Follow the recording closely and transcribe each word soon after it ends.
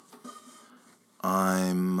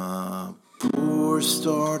I'm a poor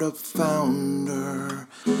startup founder,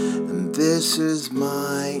 and this is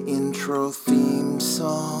my intro theme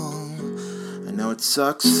song. I know it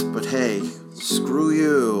sucks, but hey, screw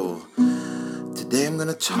you. Today I'm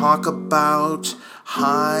gonna talk about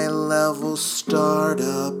high-level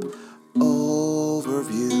startup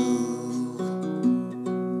overview.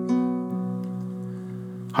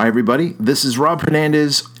 Hi everybody, this is Rob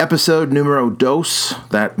Hernandez, episode numero dos,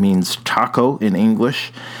 that means taco in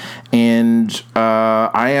English, and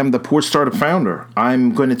I am the Poor Startup Founder.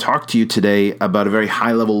 I'm going to talk to you today about a very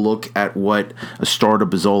high-level look at what a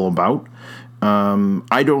startup is all about.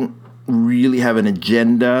 I don't really have an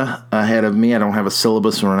agenda ahead of me. I don't have a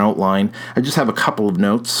syllabus or an outline. I just have a couple of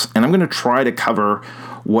notes, and I'm going to try to cover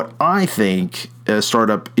what I think a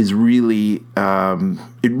startup is really,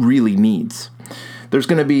 it really needs. There's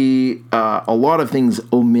going to be a lot of things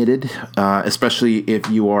omitted, especially if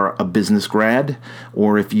you are a business grad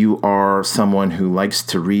or if you are someone who likes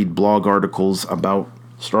to read blog articles about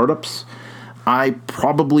startups. I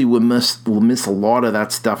probably will miss a lot of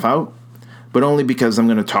that stuff out, but only because I'm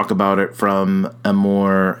going to talk about it from a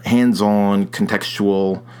more hands-on,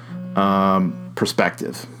 contextual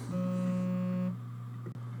perspective.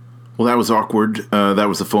 Well, that was awkward. That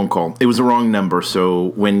was a phone call. It was a wrong number,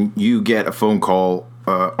 so when you get a phone call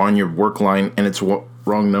on your work line and it's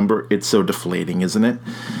wrong number, it's so deflating, isn't it?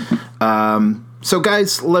 So,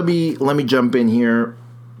 guys, let me jump in here.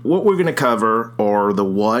 What we're going to cover are the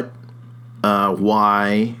what,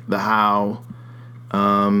 why, the how,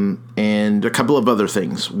 and a couple of other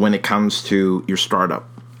things when it comes to your startup.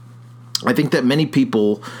 I think that many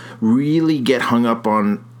people really get hung up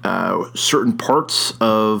on certain parts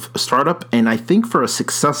of a startup, and I think for a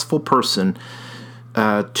successful person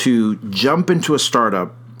to jump into a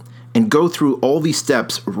startup and go through all these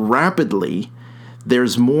steps rapidly,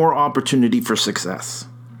 there's more opportunity for success.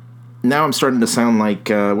 Now I'm starting to sound like,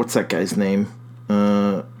 what's that guy's name?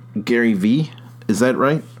 Gary V? Is that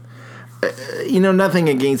right? Nothing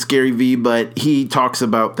against Gary V, but he talks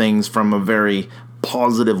about things from a very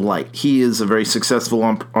positive light. He is a very successful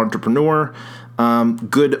entrepreneur.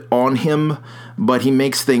 Good on him, but he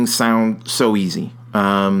makes things sound so easy.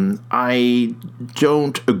 I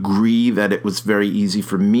don't agree that it was very easy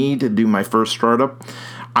for me to do my first startup.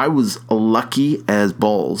 I was lucky as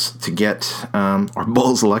balls to get, are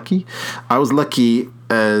balls lucky? I was lucky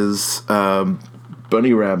as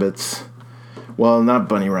bunny rabbits. Well, not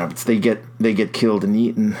bunny rabbits. They get killed and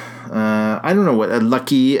eaten. I don't know what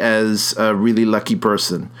lucky as a really lucky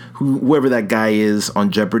person. Whoever that guy is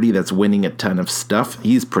on Jeopardy that's winning a ton of stuff.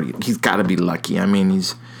 He's got to be lucky. I mean,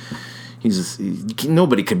 he's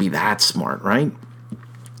nobody could be that smart, right?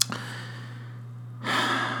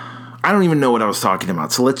 I don't even know what I was talking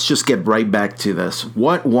about. So let's just get right back to this.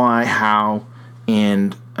 What, why, how,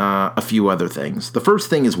 and a few other things. The first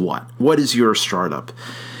thing is what? What is your startup?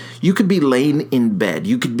 You could be laying in bed.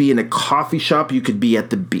 You could be in a coffee shop. You could be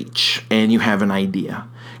at the beach, and you have an idea.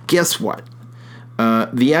 Guess what?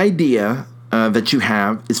 The idea that you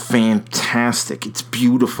have is fantastic. It's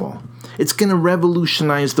beautiful. It's going to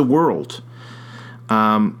revolutionize the world.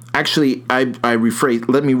 Actually, let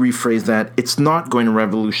me rephrase that. It's not going to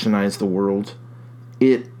revolutionize the world.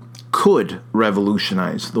 It could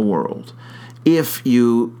revolutionize the world if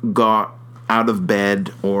you got out of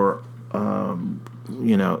bed or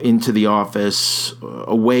into the office,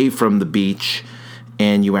 away from the beach,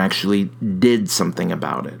 and you actually did something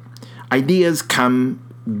about it. Ideas come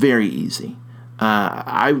very easy.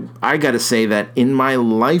 I got to say that in my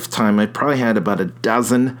lifetime, I probably had about a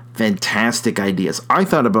dozen fantastic ideas. I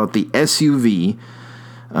thought about the SUV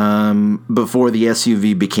before the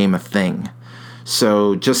SUV became a thing.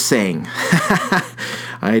 So just saying,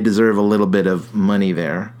 I deserve a little bit of money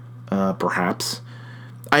there, perhaps.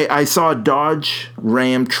 I saw a Dodge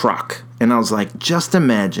Ram truck, and I was like, just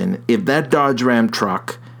imagine if that Dodge Ram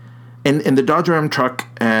truck, and the Dodge Ram truck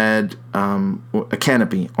had a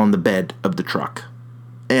canopy on the bed of the truck.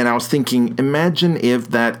 And I was thinking, imagine if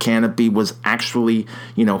that canopy was actually,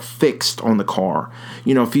 fixed on the car.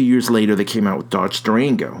 A few years later, they came out with Dodge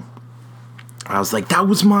Durango. I was like, that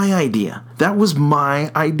was my idea.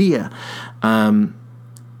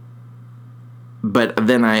 But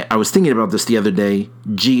then I was thinking about this the other day.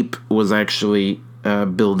 Jeep was actually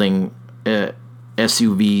building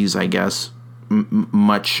SUVs, I guess,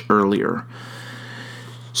 much earlier.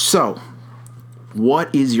 So, what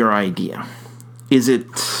is your idea? Is it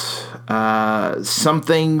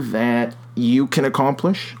something that you can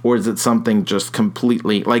accomplish? Or is it something just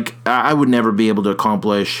completely... Like, I would never be able to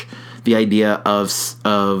accomplish the idea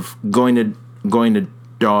of going to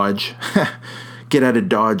Dodge. Get out of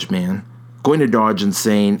Dodge, man. going to Dodge and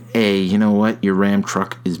saying, hey, you know what, your Ram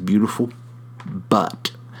truck is beautiful,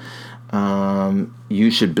 but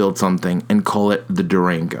you should build something and call it the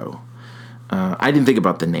Durango. I didn't think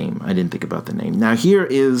about the name. Now, here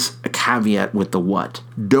is a caveat with the what.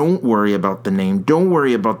 Don't worry about the name. Don't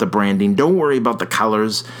worry about the branding. Don't worry about the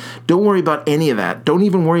colors. Don't worry about any of that. Don't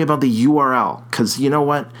even worry about the URL, because you know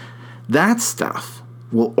what? That stuff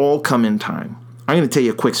will all come in time. I'm going to tell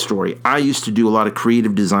you a quick story. I used to do a lot of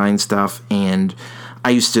creative design stuff, and I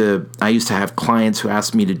used to have clients who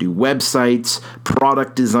asked me to do websites,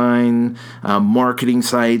 product design, marketing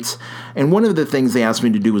sites, and one of the things they asked me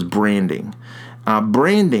to do was branding.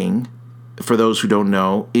 Branding, for those who don't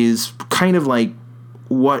know, is kind of like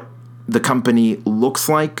what the company looks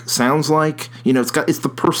like, sounds like. You know, it's the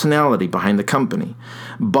personality behind the company.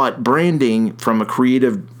 But branding, from a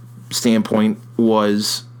creative standpoint,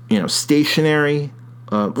 was stationery,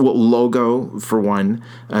 logo for one,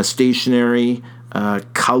 stationery.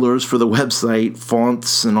 Colors for the website,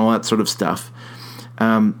 fonts, and all that sort of stuff.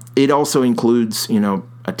 It also includes,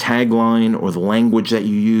 a tagline or the language that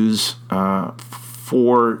you use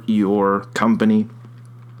for your company.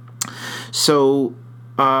 So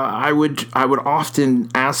I would often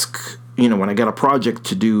ask, when I got a project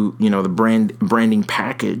to do, the branding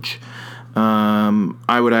package,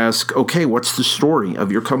 I would ask, okay, what's the story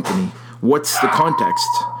of your company? What's the context?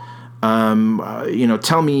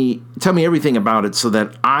 Tell me everything about it so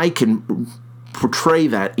that I can portray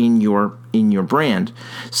that in your brand.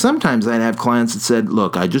 Sometimes I'd have clients that said,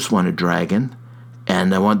 look, I just want a dragon,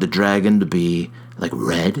 and I want the dragon to be like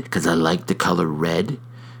red because I like the color red,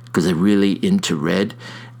 because I'm really into red,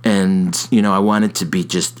 and I want it to be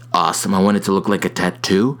just awesome. I want it to look like a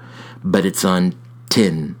tattoo, but it's on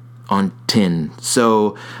tin.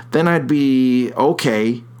 So then I'd be,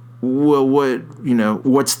 okay, well,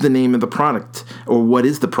 what's the name of the product, or what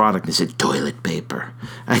is the product? They said toilet paper.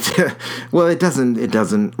 Well, it doesn't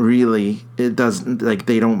like,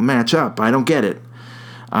 they don't match up. I don't get it.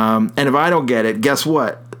 And if I don't get it, guess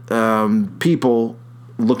what? People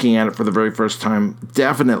looking at it for the very first time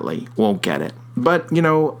definitely won't get it. But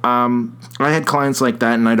I had clients like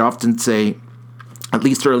that, and I'd often say, at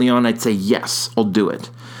least early on, I'd say yes, I'll do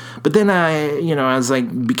it. But then as I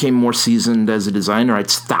became more seasoned as a designer,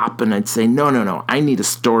 I'd stop and I'd say, no, I need a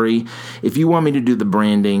story. If you want me to do the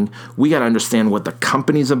branding, we got to understand what the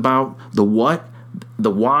company's about, the what,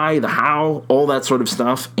 the why, the how, all that sort of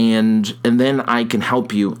stuff. And then I can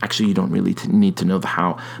help you. Actually, you don't really need to know the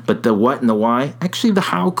how, but the what and the why, actually the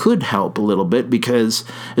how could help a little bit, because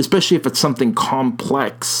especially if it's something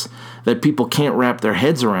complex that people can't wrap their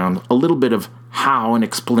heads around, a little bit of how, an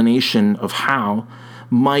explanation of how,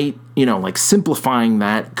 might, like simplifying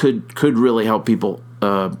that could really help people,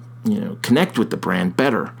 connect with the brand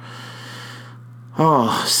better.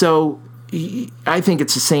 So I think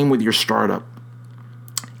it's the same with your startup.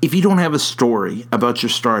 If you don't have a story about your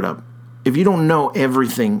startup, if you don't know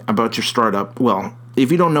everything about your startup,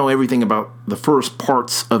 if you don't know everything about the first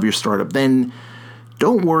parts of your startup, then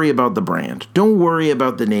don't worry about the brand. Don't worry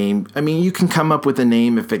about the name. I mean, you can come up with a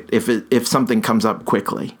name if something comes up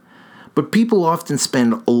quickly. But people often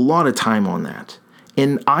spend a lot of time on that.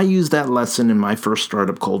 And I used that lesson in my first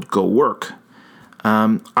startup called Go Work.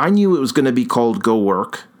 I knew it was going to be called Go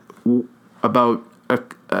Work about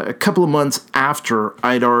a couple of months after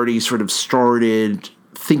I'd already sort of started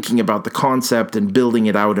thinking about the concept and building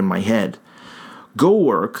it out in my head. Go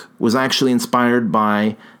Work was actually inspired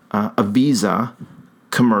by a Visa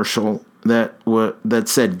commercial that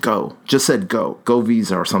said go, just said go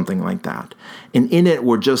Visa or something like that. And in it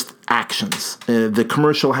were just actions. The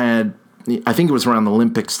commercial had, I think it was around the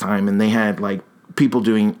Olympics time, and they had like people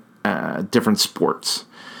doing different sports.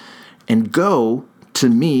 And go, to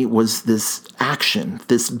me, was this action,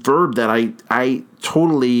 this verb that I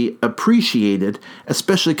totally appreciated,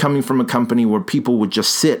 especially coming from a company where people would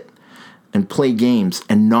just sit and play games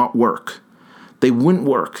and not work. They wouldn't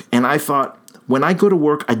work. And I thought, when I go to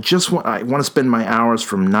work, I want to spend my hours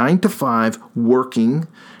from 9 to 5 working,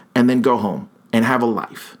 and then go home and have a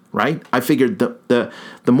life, right? I figured the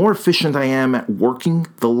more efficient I am at working,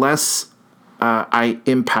 the less I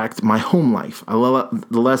impact my home life. The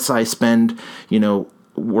less I spend,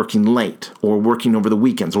 working late or working over the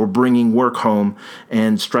weekends or bringing work home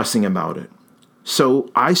and stressing about it. So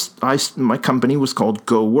my company was called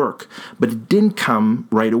Go Work, but it didn't come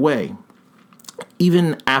right away.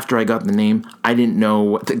 Even after I got the name, I didn't know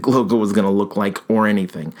what the logo was going to look like or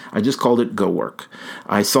anything. I just called it Go Work.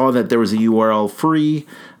 I saw that there was a URL free,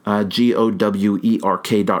 GOWERK.com,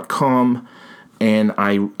 and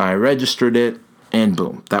I registered it, and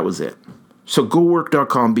boom, that was it. So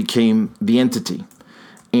GoWork.com became the entity.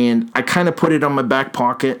 And I kind of put it on my back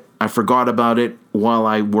pocket. I forgot about it while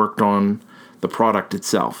I worked on the product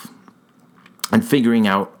itself and figuring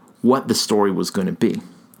out what the story was going to be.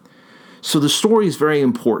 So the story is very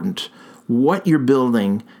important. What you're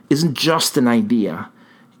building isn't just an idea.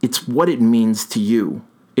 It's what it means to you.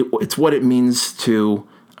 It's what it means to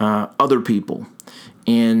other people.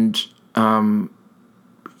 And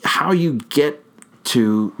how you get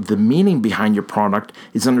to the meaning behind your product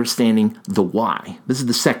is understanding the why. This is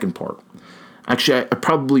the second part. Actually, I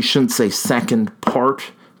probably shouldn't say second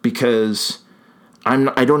part because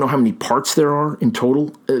I don't know how many parts there are in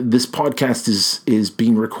total. This podcast is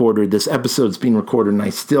being recorded. This episode's being recorded, and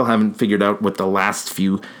I still haven't figured out what the last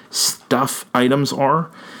few stuff items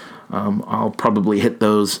are. I'll probably hit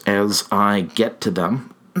those as I get to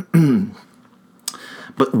them.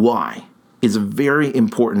 But why is a very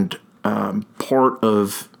important part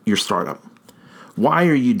of your startup. Why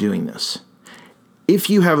are you doing this? If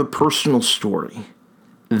you have a personal story,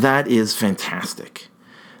 that is fantastic.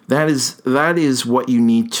 That is what you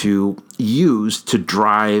need to use to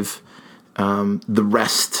drive the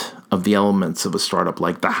rest of the elements of a startup,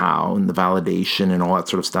 like the how and the validation and all that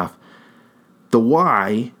sort of stuff. The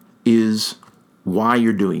why is why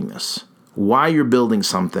you're doing this, why you're building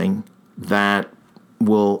something that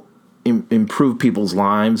will improve people's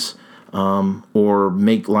lives or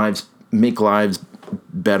make lives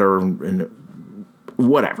better and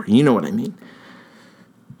whatever. You know what I mean.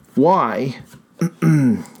 Why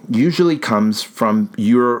usually comes from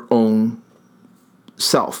your own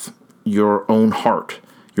self, your own heart,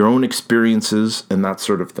 your own experiences, and that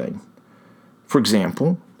sort of thing. For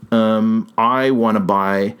example, I want to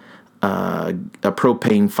buy a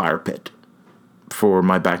propane fire pit for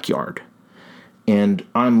my backyard. And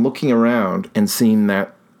I'm looking around and seeing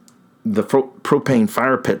that the propane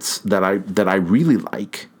fire pits that I really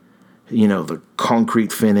like, you know, the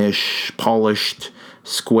concrete finish, polished,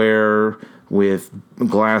 square with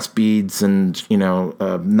glass beads and, you know,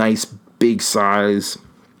 a nice big size,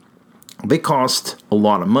 they cost a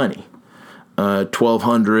lot of money,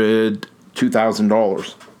 $1,200,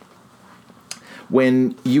 $2,000.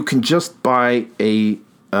 When you can just buy a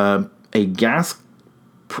gas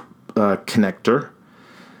connector,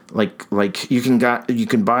 like you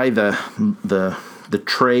can buy the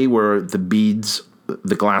tray where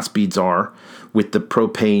the glass beads are with the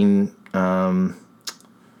propane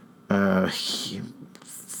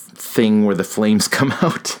thing where the flames come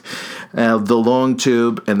out, the long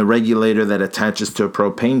tube and the regulator that attaches to a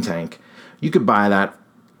propane tank. You could buy that.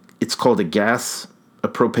 It's called a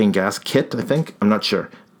propane gas kit, I think. I'm not sure.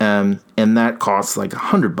 And that costs like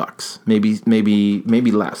 $100,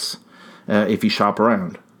 maybe less, if you shop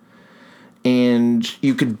around. And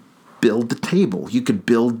you could build the table. You could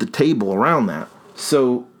build the table around that.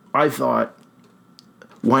 So I thought,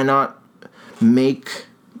 why not make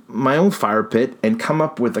my own fire pit and come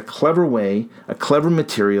up with a clever way, a clever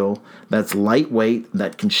material that's lightweight,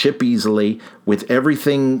 that can ship easily with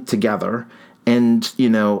everything together, and, you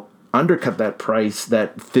know, undercut that price,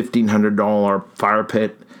 that $1,500 fire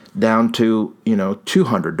pit, down to, you know,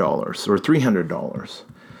 $200 or $300.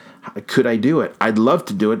 Could I do it? I'd love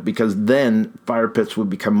to do it because then fire pits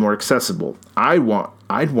would become more accessible. I'd want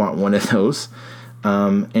one of those,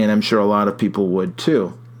 and I'm sure a lot of people would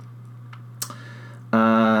too.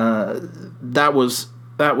 That was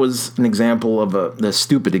an example of the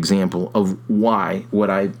stupid example of why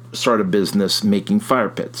would I start a business making fire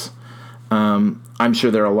pits. I'm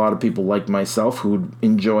sure there are a lot of people like myself who would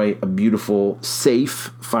enjoy a beautiful,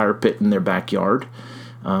 safe fire pit in their backyard.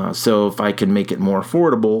 So if I can make it more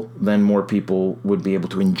affordable, then more people would be able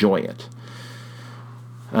to enjoy it.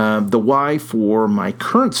 The why for my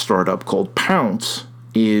current startup called Pounce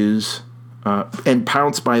is, and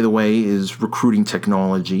Pounce, by the way, is recruiting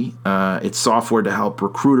technology. It's software to help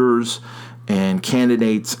recruiters and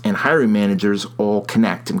candidates and hiring managers all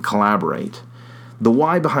connect and collaborate. The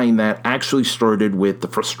why behind that actually started with the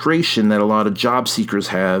frustration that a lot of job seekers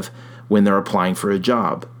have when they're applying for a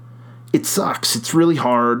job. It sucks. It's really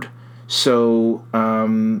hard. So,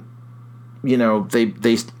 you know,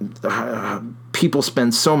 people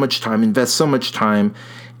spend so much time, invest so much time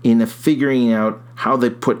in figuring out how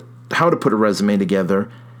to put a resume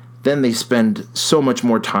together. Then they spend so much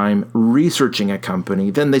more time researching a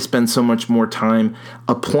company. Then they spend so much more time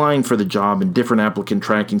applying for the job in different applicant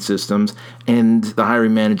tracking systems. And the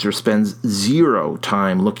hiring manager spends zero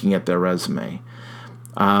time looking at their resume.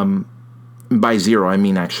 By zero, I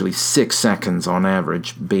mean actually 6 seconds on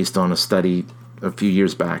average, based on a study a few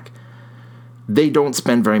years back. They don't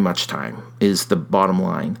spend very much time, is the bottom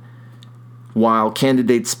line. While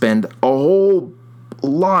candidates spend a whole a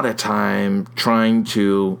lot of time trying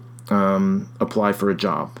to apply for a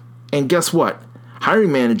job. And guess what?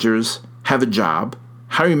 Hiring managers have a job.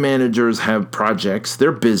 Hiring managers have projects.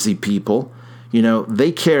 They're busy people.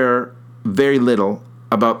 They care very little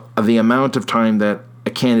about the amount of time that a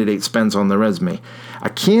candidate spends on their resume. A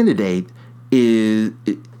candidate is,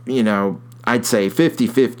 I'd say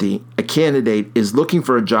 50-50. A candidate is looking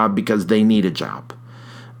for a job because they need a job.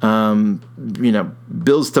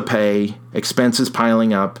 Bills to pay, expenses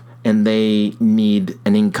piling up, and they need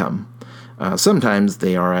an income. Sometimes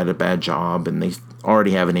they are at a bad job and they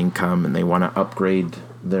already have an income and they want to upgrade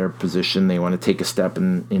their position. They want to take a step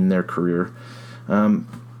in their career.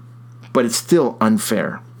 But it's still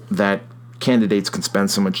unfair that candidates can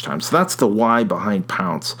spend so much time. So that's the why behind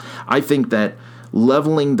Pounce. I think that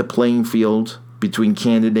leveling the playing field between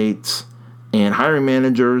candidates and hiring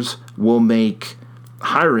managers will make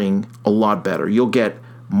hiring a lot better. You'll get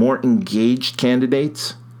more engaged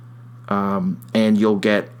candidates, and you'll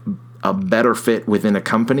get a better fit within a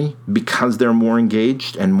company because they're more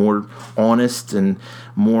engaged and more honest and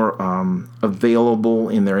more available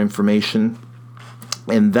in their information.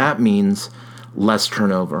 And that means less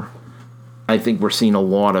turnover. I think we're seeing a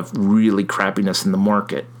lot of really crappiness in the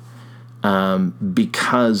market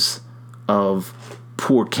because of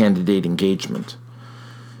poor candidate engagement.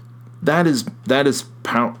 That is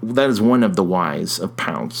one of the whys of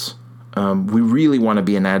Pounce. We really want to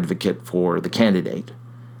be an advocate for the candidate.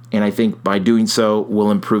 And I think by doing so,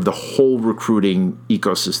 we'll improve the whole recruiting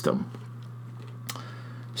ecosystem.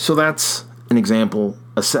 So that's an example,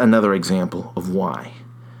 another example of why.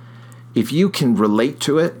 If you can relate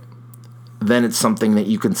to it, then it's something that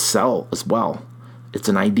you can sell as well. It's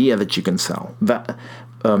an idea that you can sell.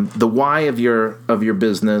 The why of your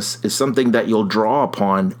business is something that you'll draw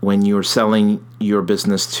upon when you're selling your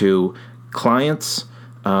business to clients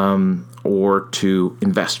or to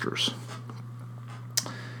investors.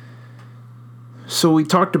 So we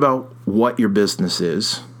talked about what your business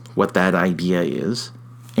is, what that idea is,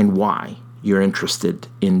 and why you're interested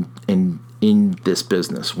in this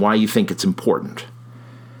business, why you think it's important.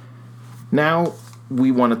 Now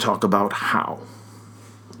we want to talk about how.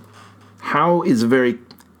 How is a very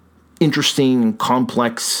interesting and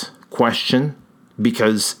complex question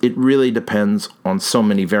because it really depends on so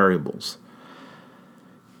many variables.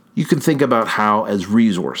 You can think about how as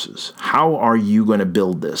resources. How are you going to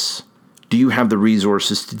build this? Do you have the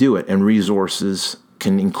resources to do it? And resources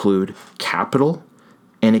can include capital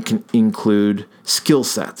and it can include skill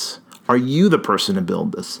sets. Are you the person to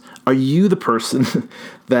build this? Are you the person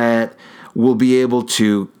that will be able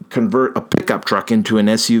to convert a pickup truck into an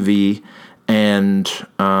SUV and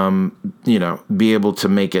be able to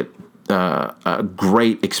make it a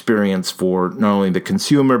great experience for not only the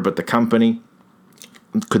consumer but the company?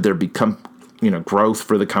 Could there become growth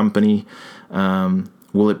for the company?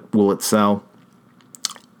 Will it sell?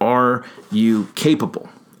 Are you capable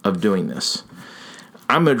of doing this?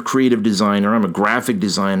 I'm a creative designer. I'm a graphic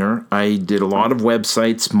designer. I did a lot of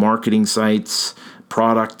websites, marketing sites,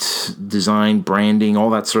 product design, branding, all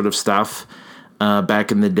that sort of stuff.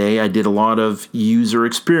 Back in the day, I did a lot of user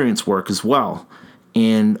experience work as well.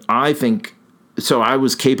 And I think, so I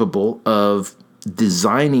was capable of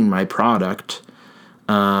designing my product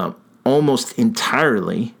almost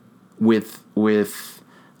entirely with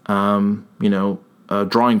a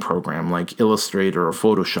drawing program like Illustrator or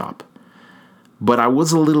Photoshop. But I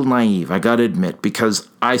was a little naive, I got to admit, because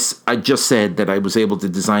I just said that I was able to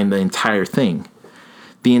design the entire thing.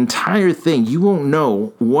 The entire thing, you won't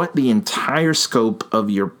know what the entire scope of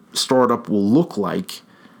your startup will look like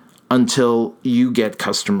until you get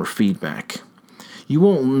customer feedback. You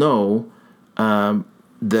won't know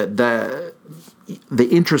the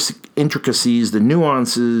intricacies, the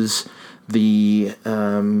nuances, the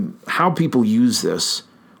how people use this,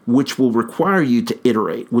 which will require you to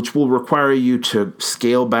iterate, which will require you to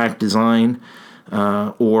scale back design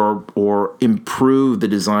or improve the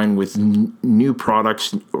design with new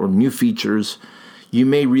products or new features. You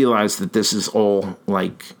may realize that this is all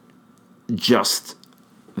like just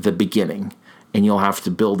the beginning, and you'll have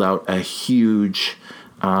to build out a huge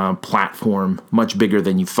platform, much bigger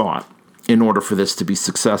than you thought, in order for this to be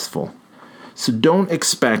successful. So don't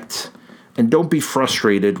expect and don't be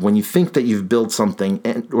frustrated when you think that you've built something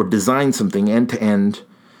or designed something end to end,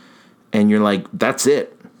 and you're like, that's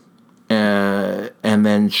it. And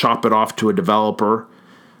then shop it off to a developer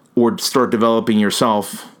or start developing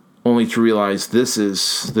yourself, only to realize this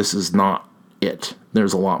is not it.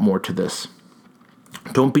 There's a lot more to this.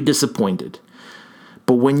 Don't be disappointed.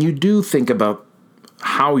 But when you do think about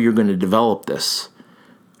how you're going to develop this,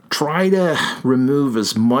 try to remove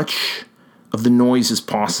as much of the noise as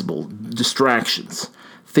possible, distractions.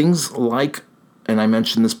 Things like, and I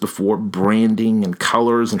mentioned this before, branding and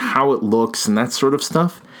colors and how it looks and that sort of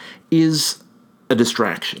stuff is a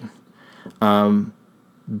distraction.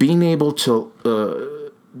 Being able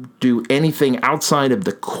to do anything outside of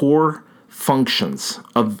the core functions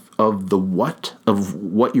of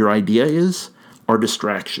what your idea is are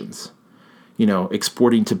distractions.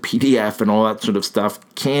 Exporting to PDF and all that sort of stuff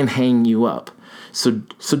can hang you up. So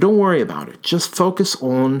don't worry about it. Just focus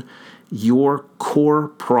on your core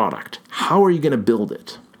product. How are you going to build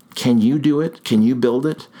it? Can you do it? Can you build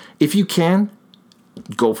it? If you can,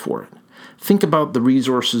 go for it. Think about the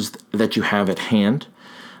resources that you have at hand.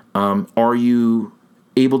 Are you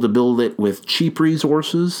able to build it with cheap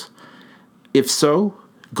resources? If so,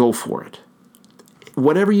 go for it.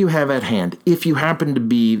 Whatever you have at hand, if you happen to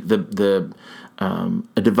be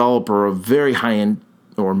a developer of very high-end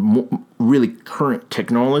or really current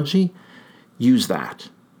technology, use that.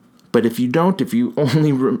 But if you don't, if you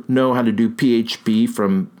only know how to do PHP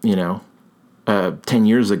from 10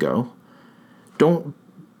 years ago,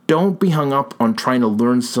 don't be hung up on trying to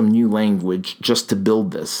learn some new language just to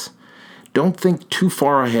build this. Don't think too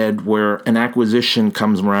far ahead where an acquisition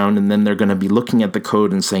comes around and then they're going to be looking at the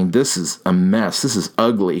code and saying, this is a mess, this is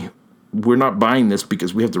ugly. We're not buying this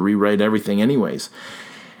because we have to rewrite everything anyways.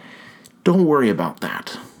 Don't worry about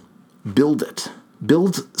that. Build it.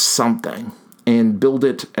 Build something and build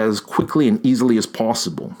it as quickly and easily as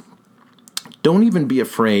possible. Don't even be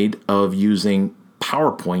afraid of using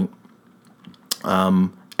PowerPoint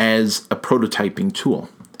as a prototyping tool.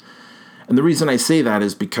 And the reason I say that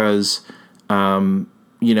is because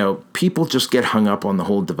people just get hung up on the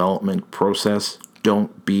whole development process.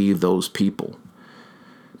 Don't be those people.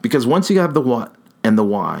 Because once you have the what and the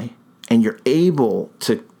why, and you're able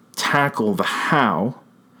to tackle the how,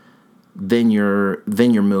 then you're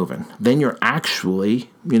moving. Then you're actually,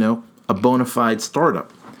 a bona fide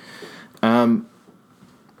startup.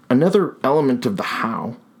 Another element of the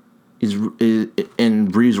how is in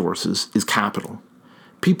resources is capital.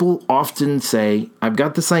 People often say, I've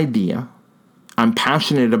got this idea. I'm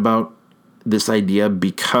passionate about this idea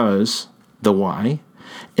because the why.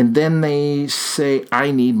 And then they say, I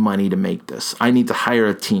need money to make this. I need to hire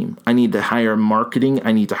a team. I need to hire marketing.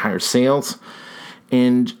 I need to hire sales.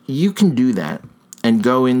 And you can do that and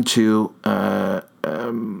go into a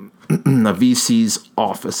VC's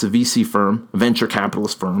office, a VC firm, a venture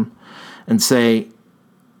capitalist firm, and say,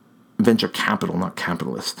 venture capital, not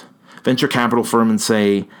capitalist. Venture capital firm and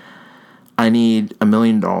say, I need $1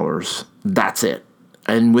 million. That's it.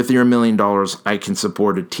 And with your $1 million, I can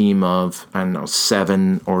support a team of,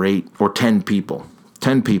 7 or 8 or 10 people.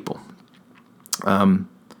 10 people. And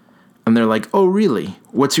they're like, oh, really?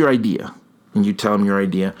 What's your idea? And you tell them your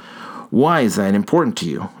idea. Why is that important to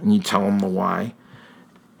you? And you tell them the why.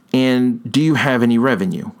 And do you have any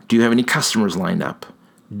revenue? Do you have any customers lined up?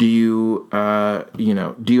 Do you have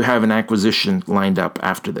an acquisition lined up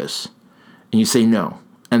after this? And you say no.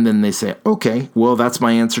 And then they say, okay, well, that's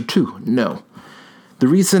my answer too. No. The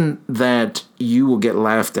reason that you will get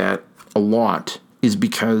laughed at a lot is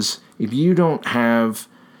because if you don't have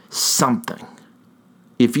something,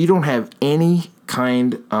 if you don't have any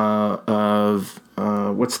kind of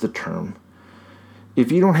what's the term?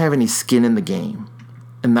 If you don't have any skin in the game,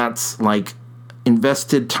 and that's like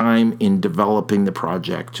invested time in developing the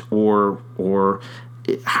project or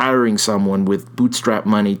hiring someone with bootstrap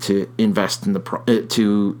money to invest in the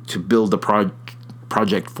to build the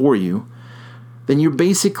project for you, then you're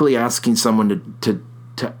basically asking someone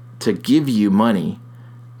to give you money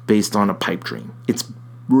based on a pipe dream. It's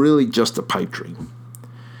really just a pipe dream.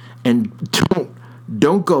 And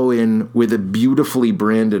don't go in with a beautifully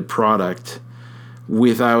branded product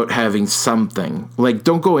without having something. Like,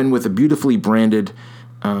 don't go in with a beautifully branded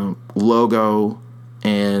logo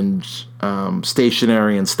and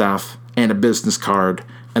stationery and stuff and a business card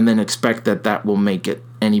and then expect that will make it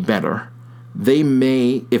any better. They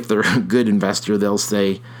may, if they're a good investor, they'll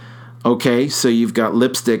say, okay, so you've got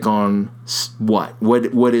lipstick on what?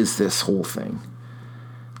 What is this whole thing?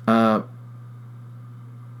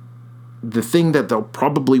 The thing that they'll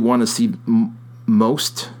probably want to see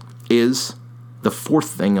most is the fourth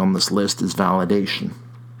thing on this list is validation.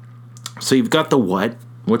 So you've got the what,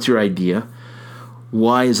 what's your idea,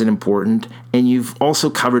 why is it important, and you've also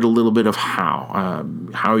covered a little bit of how.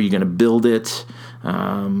 How are you going to build it,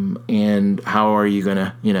 and how are you going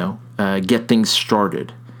to, get things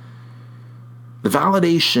started. The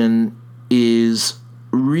validation is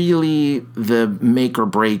really the make or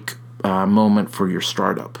break moment for your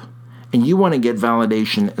startup. And you want to get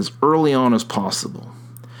validation as early on as possible.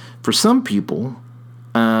 For some people,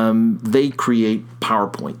 they create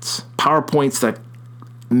PowerPoints that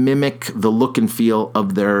mimic the look and feel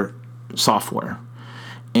of their software.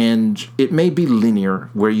 And it may be linear,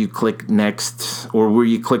 where you click next, or where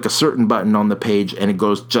you click a certain button on the page and it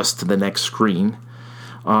goes just to the next screen.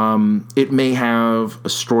 It may have a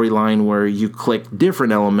storyline where you click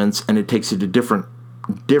different elements and it takes you to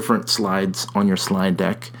different slides on your slide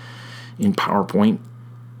deck in PowerPoint.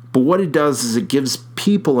 But what it does is it gives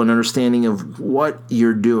people an understanding of what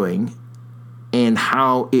you're doing and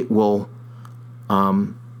how it will,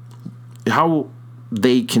 how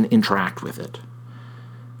they can interact with it.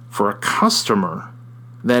 For a customer,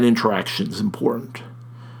 that interaction is important.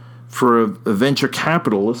 For a venture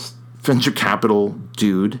capital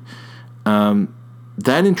dude, that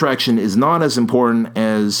interaction is not as important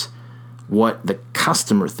as what the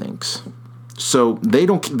customer thinks. So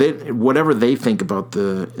whatever they think about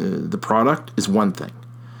the product is one thing.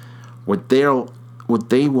 What they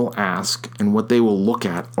will ask and what they will look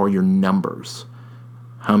at are your numbers.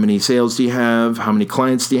 How many sales do you have? How many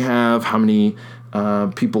clients do you have? How many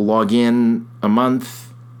people log in a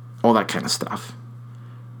month? All that kind of stuff.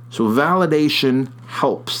 So validation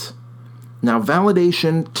helps. Now,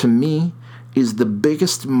 validation to me is the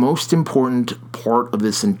biggest, most important part of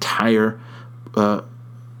this entire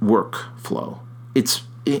workflow. It's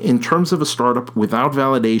in terms of a startup, without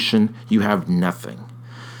validation, you have nothing.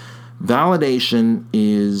 Validation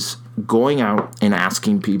is going out and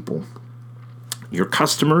asking people, your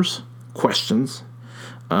customers, questions,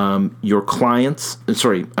 your clients,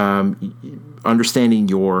 understanding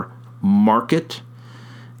your market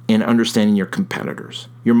and understanding your competitors.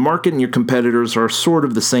 Your market and your competitors are sort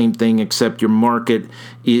of the same thing, except your market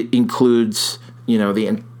includes, the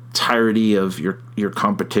entirety of your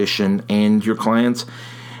competition and your clients.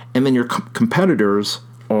 And then your competitors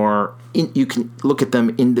are, you can look at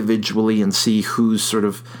them individually and see who's sort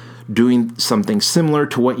of doing something similar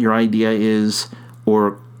to what your idea is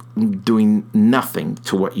or doing nothing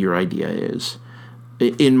to what your idea is.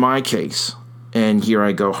 In my case, and here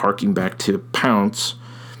I go harking back to Pounce,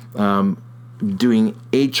 doing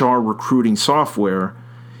HR recruiting software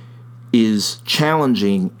is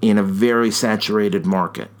challenging in a very saturated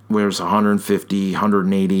market where there's 150,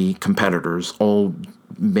 180 competitors all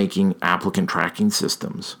making applicant tracking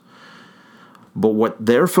systems. But what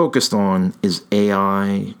they're focused on is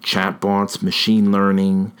AI, chatbots, machine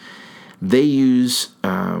learning. They use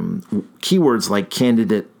keywords like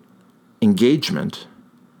candidate engagement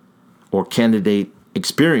or candidate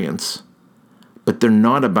experience, but they're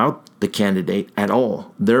not about the candidate at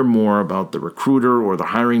all. They're more about the recruiter or the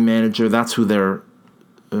hiring manager. That's who they're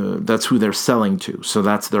selling to. So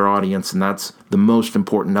that's their audience, and that's the most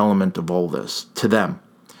important element of all this to them.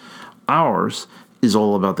 Ours is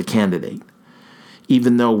all about the candidate.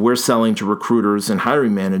 Even though we're selling to recruiters and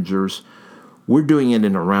hiring managers, we're doing it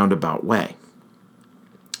in a roundabout way.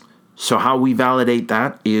 So how we validate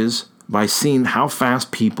that is by seeing how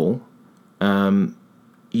fast people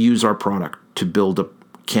use our product to build a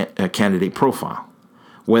candidate profile,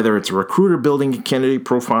 whether it's a recruiter building a candidate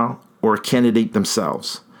profile or a candidate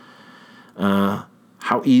themselves.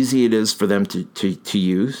 How easy it is for them to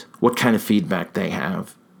use, what kind of feedback they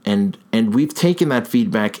have. And we've taken that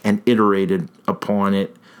feedback and iterated upon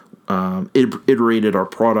it, iterated our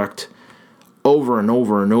product over and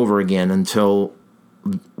over and over again until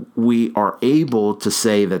we are able to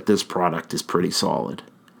say that this product is pretty solid.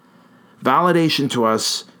 Validation to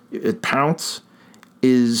us at Pounce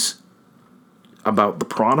is about the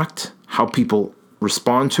product, how people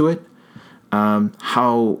respond to it,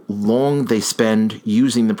 how long they spend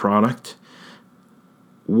using the product,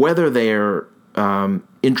 whether they're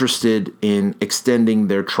interested in extending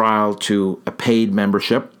their trial to a paid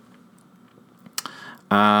membership,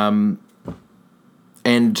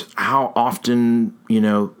 and how often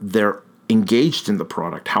they're engaged in the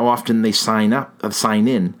product, how often they sign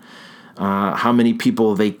in, how many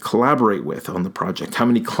people they collaborate with on the project, how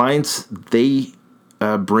many clients they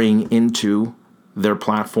bring into their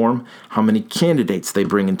platform, how many candidates they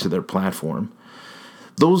bring into their platform.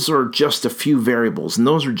 Those are just a few variables, and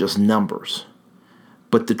those are just numbers.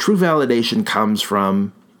 But the true validation comes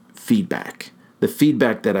from feedback, the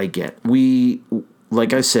feedback that I get.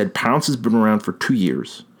 Like I said, Pounce has been around for 2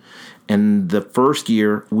 years. And the first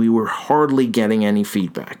year, we were hardly getting any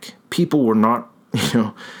feedback. People were not,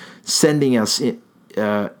 sending us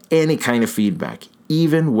any kind of feedback,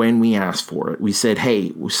 even when we asked for it. We said,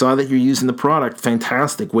 hey, we saw that you're using the product.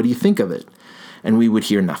 Fantastic. What do you think of it? And we would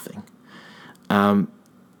hear nothing.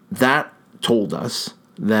 That told us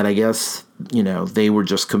that I guess, they were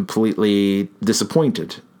just completely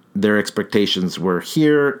disappointed their expectations were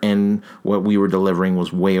here and what we were delivering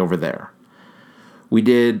was way over there. We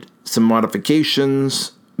did some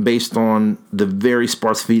modifications based on the very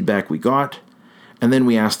sparse feedback we got. And then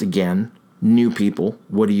we asked again, new people,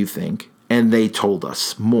 what do you think? And they told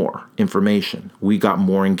us more information. We got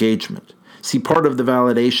more engagement. See, part of the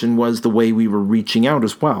validation was the way we were reaching out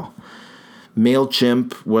as well.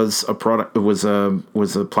 MailChimp was a product, was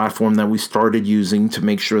a platform that we started using to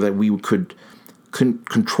make sure that we could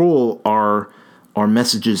control our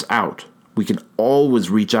messages out. We can always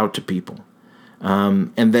reach out to people.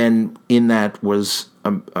 And then in that was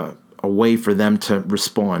a way for them to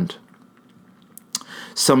respond.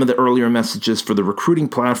 Some of the earlier messages for the recruiting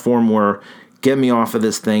platform were, get me off of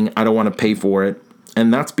this thing, I don't want to pay for it.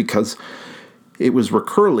 And that's because it was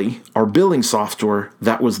Recurly, our billing software,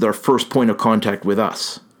 that was their first point of contact with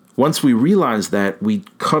us. Once we realized that, we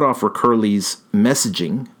cut off Recurly's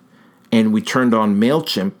messaging and we turned on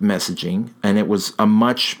MailChimp messaging, and it was a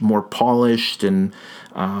much more polished and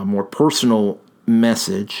more personal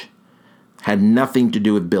message, had nothing to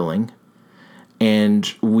do with billing.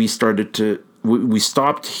 And we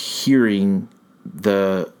stopped hearing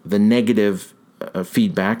the negative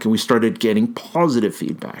feedback, and we started getting positive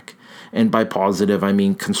feedback. And by positive, I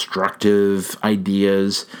mean constructive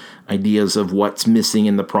ideas of what's missing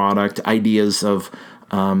in the product, ideas of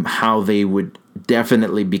how they would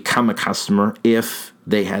definitely become a customer if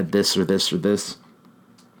they had this or this or this.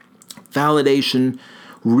 Validation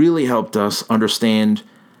really helped us understand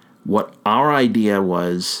what our idea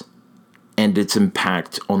was and its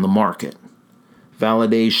impact on the market.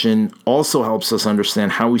 Validation also helps us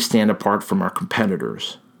understand how we stand apart from our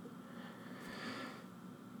competitors.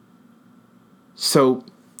 So,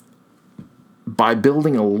 by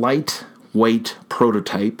building a lightweight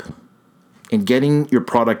prototype and getting your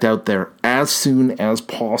product out there as soon as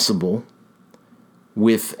possible,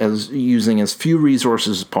 using as few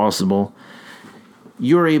resources as possible,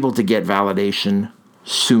 you're able to get validation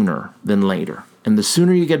sooner than later. And the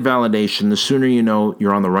sooner you get validation, the sooner you know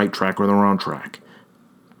you're on the right track or the wrong track.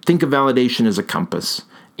 Think of validation as a compass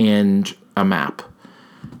and a map.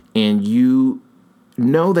 And you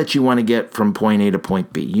know that you want to get from point A to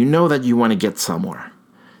point B. You know that you want to get somewhere.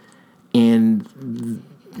 And,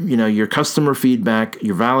 your customer feedback,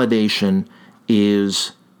 your validation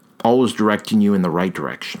is always directing you in the right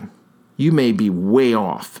direction. You may be way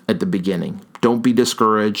off at the beginning. Don't be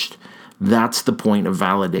discouraged. That's the point of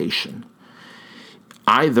validation.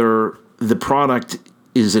 Either the product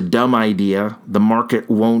is a dumb idea, the market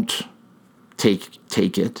won't take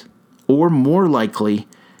it, or more likely,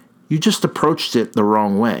 you just approached it the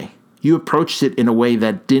wrong way. You approached it in a way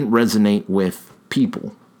that didn't resonate with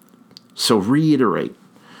people. So reiterate.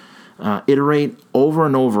 Iterate over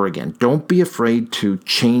and over again. Don't be afraid to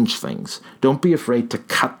change things. Don't be afraid to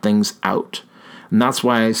cut things out. And that's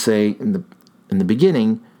why I say in the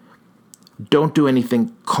beginning, don't do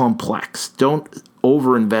anything complex. Don't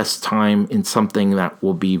overinvest time in something that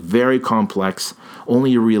will be very complex,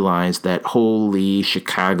 only to realize that, holy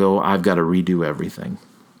Chicago, I've got to redo everything.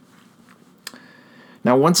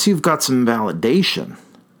 Now, once you've got some validation,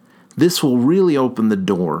 this will really open the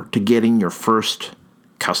door to getting your first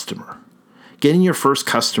customer. Getting your first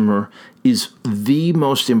customer is the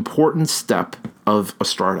most important step of a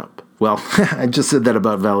startup. Well, I just said that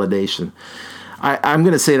about validation. I'm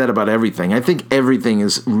going to say that about everything. I think everything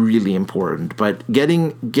is really important, but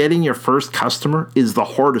getting your first customer is the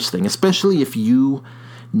hardest thing, especially if you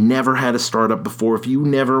never had a startup before, if you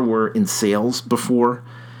never were in sales before.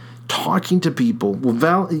 Talking to people,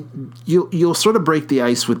 you'll sort of break the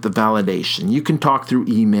ice with the validation. You can talk through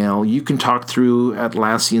email. You can talk through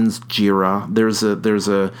Atlassian's Jira. There's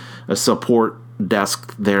a support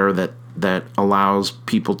desk there that allows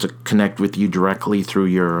people to connect with you directly through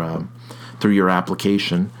your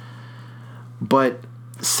application. But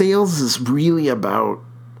sales is really about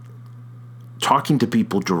talking to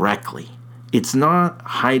people directly. It's not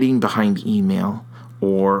hiding behind email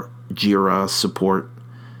or Jira support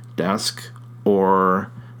desk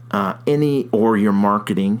or your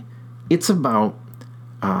marketing. It's about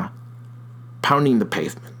pounding the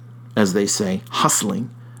pavement, as they say,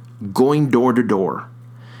 hustling, going door to door.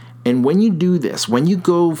 And when you do this, when you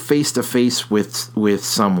go face to face with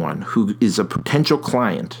someone who is a potential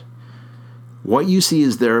client, what you see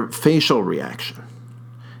is their facial reaction.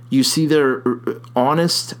 You see their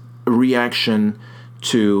honest reaction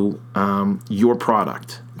to your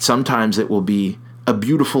product. Sometimes it will be a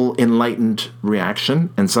beautiful, enlightened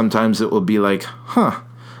reaction, and sometimes it will be like,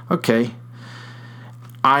 okay.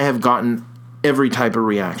 I have gotten every type of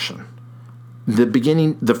reaction.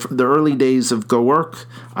 The early days of Go Work,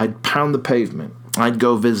 I'd pound the pavement. I'd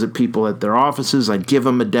go visit people at their offices. I'd give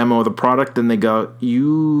them a demo of the product, and they go,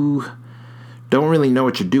 "You don't really know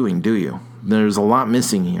what you're doing, do you? There's a lot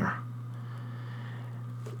missing here."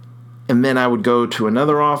 And then I would go to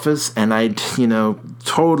another office, and I'd,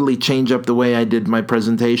 totally change up the way I did my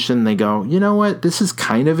presentation. They go, "You know what? This is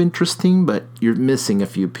kind of interesting, but you're missing a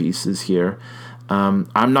few pieces here.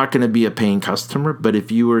 I'm not going to be a paying customer, but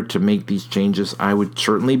if you were to make these changes, I would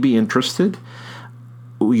certainly be interested.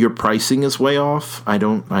 Your pricing is way off. I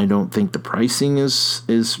don't think the pricing is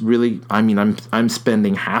really. I mean, I'm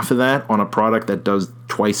spending half of that on a product that does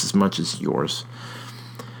twice as much as yours."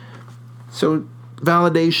 So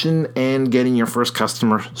validation and getting your first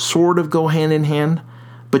customer sort of go hand in hand,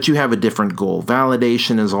 but you have a different goal.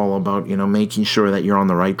 Validation is all about, making sure that you're on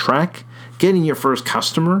the right track. Getting your first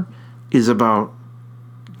customer is about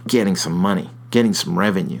getting some money, getting some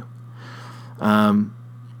revenue, and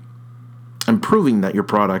proving that your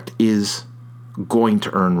product is going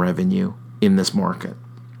to earn revenue in this market.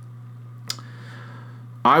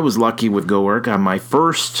 I was lucky with GoWork. My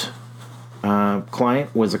first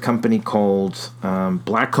client was a company called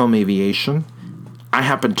Blackcomb Aviation. I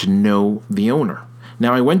happened to know the owner.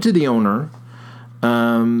 Now, I went to the owner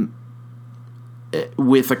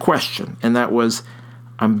with a question, and that was,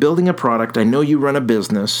 "I'm building a product. I know you run a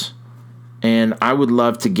business, and I would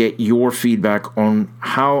love to get your feedback on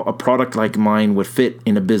how a product like mine would fit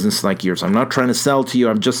in a business like yours. I'm not trying to sell to you.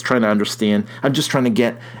 I'm just trying to understand. I'm just trying to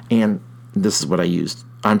get," and this is what I used,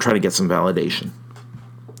 "I'm trying to get some validation."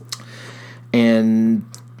 And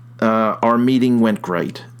our meeting went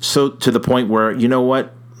great. So to the point where, "You know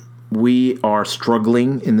what? We are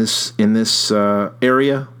struggling in this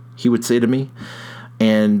area," he would say to me,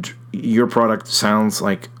 "and your product sounds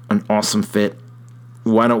like an awesome fit.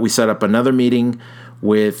 Why don't we set up another meeting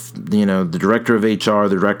with the director of HR,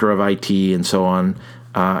 the director of IT, and so on,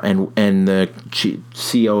 and the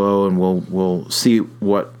COO, and we'll see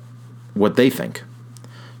what they think."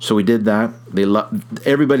 So we did that.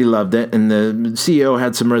 Everybody loved it, and the CEO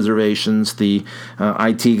had some reservations. The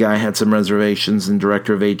IT guy had some reservations, and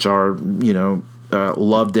director of HR,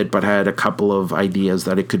 loved it, but had a couple of ideas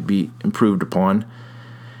that it could be improved upon.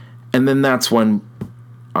 And then that's when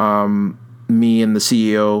me and the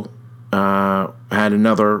CEO had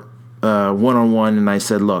another one-on-one, and I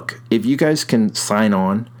said, "Look, if you guys can sign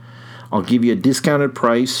on, I'll give you a discounted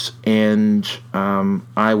price, and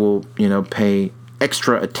I will, pay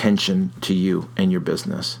extra attention to you and your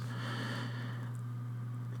business."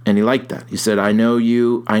 And he liked that. He said, "I know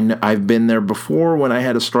you. I've been there before when I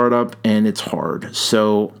had a startup, and it's hard.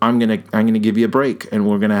 So I'm gonna give you a break, and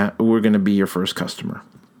we're gonna be your first customer."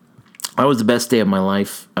 That was the best day of my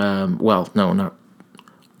life. Well, no, not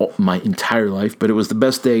my entire life, but it was the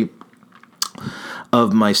best day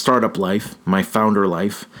of my startup life, my founder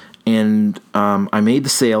life. And I made the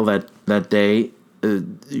sale that day.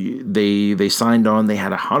 They signed on. They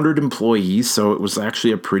had 100 employees, so it was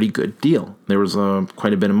actually a pretty good deal. There was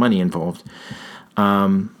quite a bit of money involved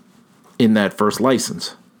in that first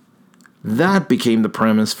license. That became the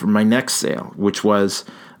premise for my next sale, which was,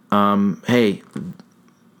 "Hey,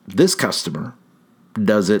 this customer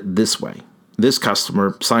does it this way. This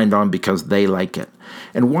customer signed on because they like it."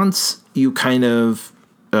 And once you kind of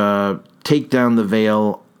take down the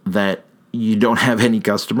veil that you don't have any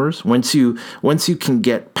customers, once you can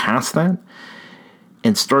get past that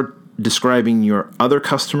and start describing your other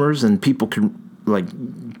customers, and people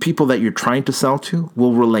that you're trying to sell to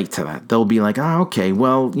will relate to that. They'll be like, "Oh, okay,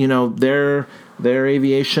 well, they're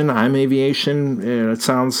aviation, I'm aviation. It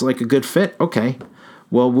sounds like a good fit. Okay,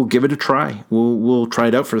 well, we'll give it a try. We'll try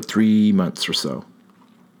it out for 3 months or so."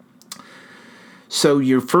 So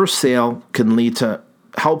your first sale can lead to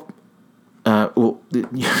help. Your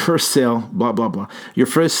first sale, blah, blah, blah. Your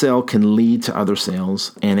first sale can lead to other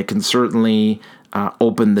sales, and it can certainly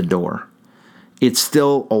open the door. It's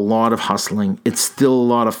still a lot of hustling. It's still a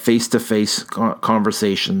lot of face-to-face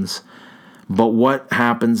conversations. But what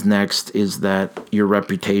happens next is that your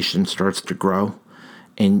reputation starts to grow,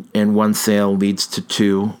 and one sale leads to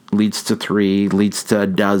 2, leads to 3, leads to a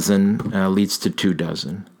dozen, leads to 2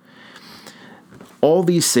 dozen. All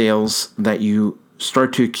these sales that you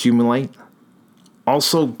start to accumulate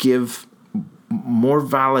also give more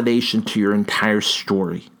validation to your entire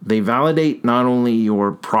story. They validate not only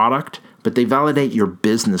your product, but they validate your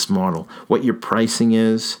business model, what your pricing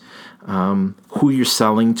is, who you're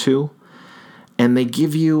selling to, and they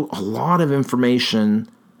give you a lot of information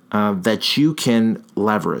that you can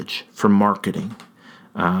leverage for marketing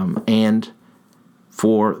and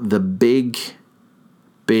for the big,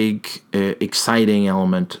 exciting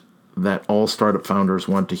element that all startup founders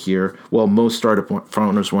want to hear. Well, most startup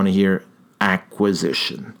founders want to hear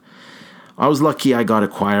acquisition. I was lucky I got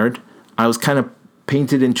acquired. I was kind of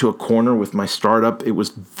painted into a corner with my startup. It was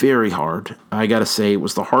very hard. I got to say, it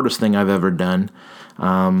was the hardest thing I've ever done.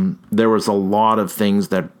 There was a lot of things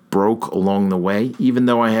that broke along the way, even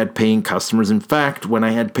though I had paying customers. In fact, when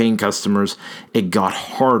I had paying customers, it got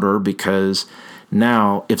harder because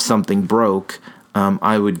now if something broke,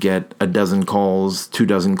 I would get a dozen calls,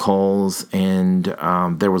 24 calls, and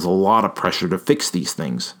there was a lot of pressure to fix these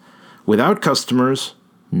things. Without customers,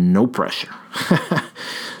 no pressure.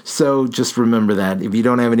 So just remember that. If you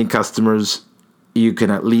don't have any customers, you can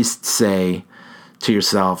at least say to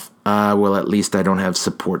yourself, well, at least I don't have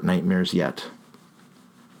support nightmares yet.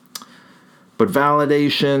 But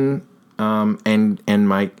validation and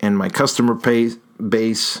my customer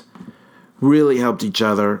base really helped each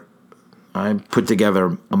other. I put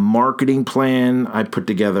together a marketing plan. I put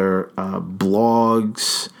together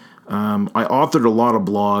blogs. I authored a lot of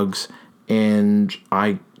blogs, and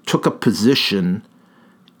I took a position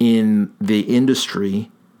in the industry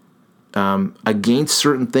against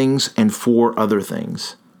certain things and for other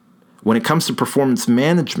things. When it comes to performance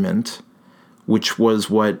management, which was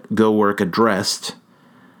what GoWork addressed,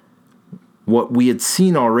 what we had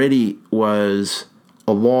seen already was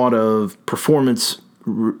a lot of performance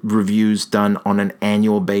reviews done on an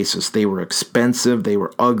annual basis. They were expensive. They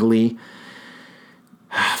were ugly.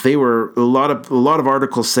 They were a lot of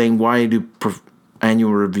articles saying, why do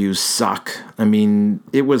annual reviews suck? I mean,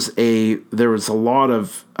 there was a lot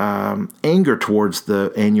of anger towards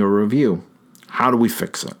the annual review. How do we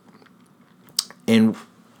fix it? And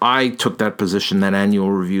I took that position that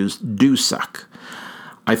annual reviews do suck.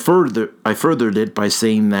 I furthered it by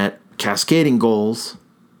saying that cascading goals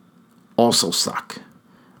also suck.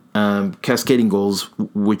 Cascading goals,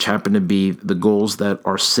 which happen to be the goals that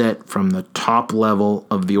are set from the top level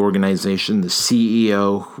of the organization, the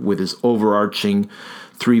CEO with his overarching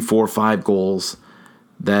 3, 4, 5 goals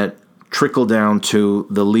that trickle down to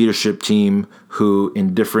the leadership team, who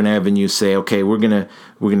in different avenues say, okay, we're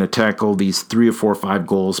gonna tackle these 3 or 4 or 5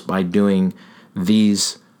 goals by doing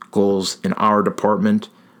these goals in our department,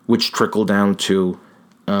 which trickle down to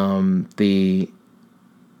the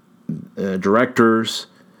directors,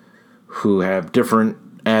 who have different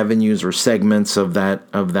avenues or segments of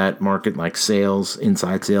that market, like sales,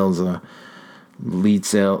 inside sales, lead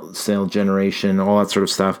sale generation, all that sort of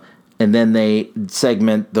stuff. And then they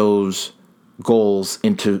segment those goals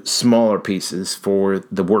into smaller pieces for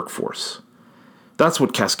the workforce. That's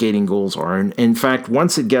what cascading goals are. And in fact,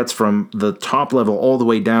 once it gets from the top level all the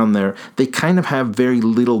way down there, they kind of have very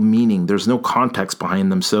little meaning. There's no context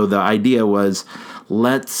behind them. So the idea was,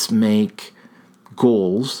 let's make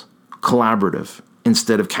goals collaborative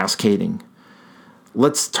instead of cascading.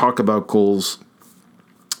 Let's talk about goals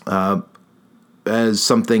as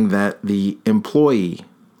something that the employee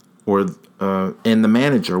or and the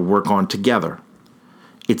manager work on together.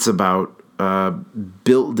 It's about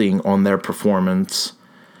building on their performance,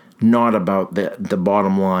 not about the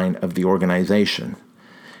bottom line of the organization.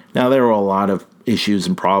 Now, there are a lot of issues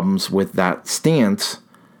and problems with that stance,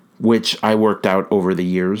 which I worked out over the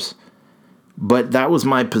years. But that was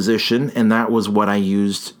my position, and that was what I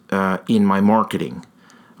used in my marketing.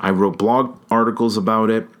 I wrote blog articles about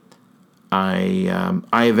it. I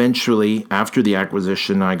eventually, after the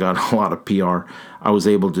acquisition, I got a lot of PR. I was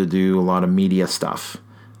able to do a lot of media stuff.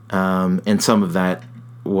 And some of that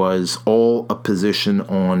was all a position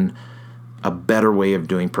on a better way of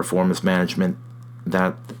doing performance management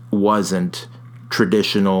that wasn't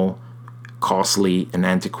traditional, costly, and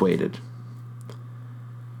antiquated.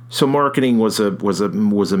 So marketing was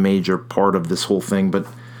a major part of this whole thing, but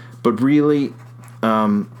really,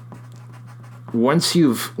 once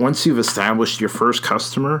you've established your first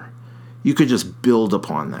customer, you could just build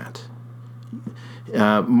upon that.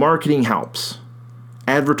 Marketing helps.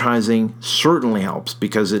 Advertising certainly helps,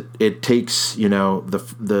 because it takes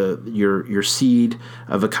your seed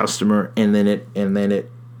of a customer and then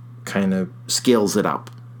it kind of scales it up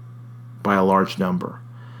by a large number.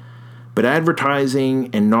 But advertising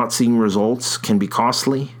and not seeing results can be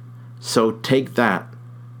costly, so take that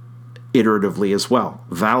iteratively as well.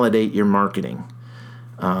 Validate your marketing,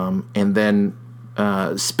 and then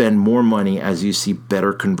spend more money as you see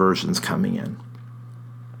better conversions coming in.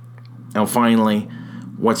 Now, finally,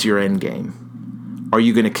 what's your end game? Are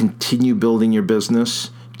you going to continue building your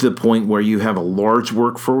business to the point where you have a large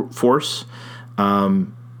workforce,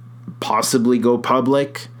 possibly go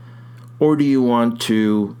public, or do you want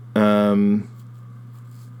to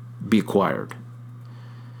be acquired?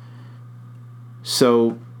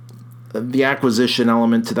 So the acquisition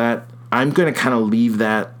element to that, I'm going to kind of leave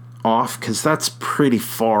that off, because that's pretty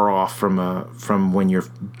far off from when you're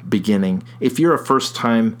beginning. If you're a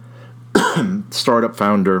first-time startup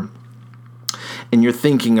founder and you're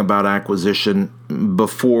thinking about acquisition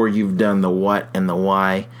before you've done the what and the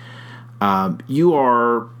why,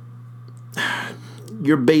 you're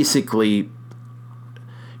basically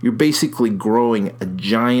growing a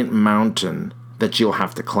giant mountain that you'll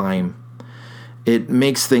have to climb. It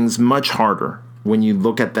makes things much harder when you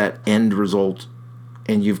look at that end result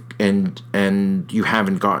and you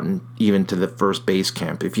haven't gotten even to the first base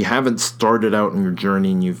camp. If you haven't started out in your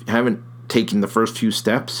journey and you haven't taken the first few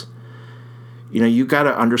steps, you got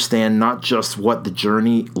to understand not just what the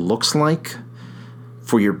journey looks like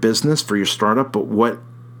for your business, for your startup, but what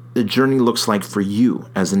the journey looks like for you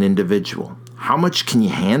as an individual. How much can you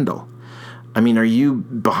handle? I mean, are you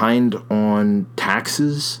behind on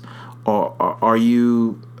taxes? Or are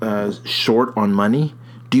you short on money?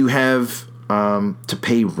 Do you have to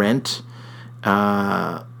pay rent,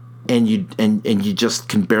 and you just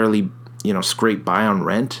can barely scrape by on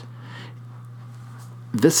rent?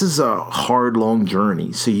 This is a hard, long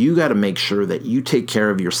journey, so you got to make sure that you take care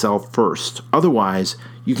of yourself first. Otherwise,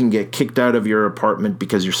 you can get kicked out of your apartment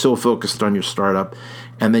because you're so focused on your startup,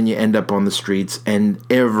 and then you end up on the streets and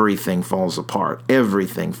everything falls apart.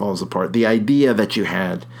 Everything falls apart. The idea that you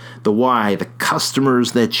had, the why, the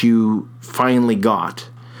customers that you finally got,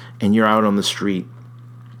 and you're out on the street,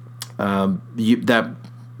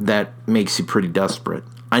 that makes you pretty desperate.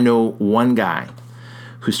 I know one guy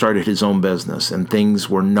who started his own business, and things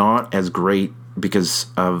were not as great because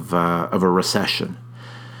of a recession.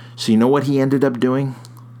 So you know what he ended up doing?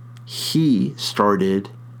 He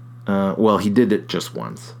started, he did it just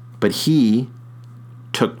once, but he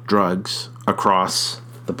took drugs across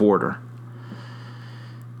the border.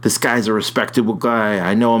 This guy's a respectable guy.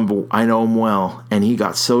 I know him well, and he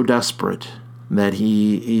got so desperate that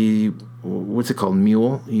he what's it called,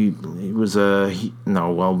 mule?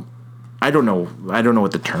 I don't know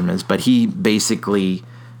what the term is, but he basically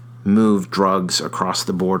moved drugs across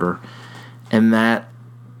the border, and that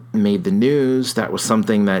made the news. That was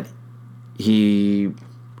something that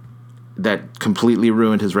completely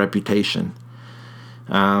ruined his reputation.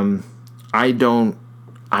 I don't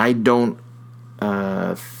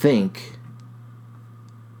think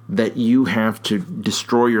that you have to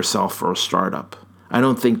destroy yourself for a startup. I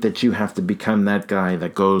don't think that you have to become that guy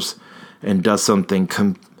that goes and does something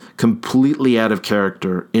completely out of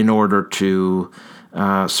character in order to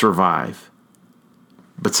survive.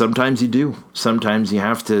 But sometimes you do. Sometimes you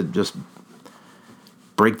have to just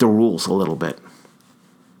break the rules a little bit.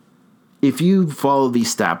 If you follow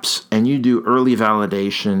these steps and you do early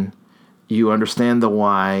validation, you understand the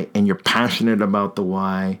why, and you're passionate about the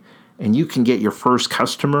why, and you can get your first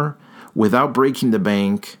customer without breaking the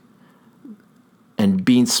bank and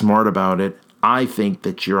being smart about it, I think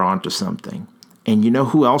that you're onto something. And you know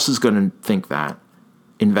who else is going to think that?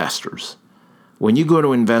 Investors. When you go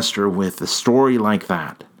to an investor with a story like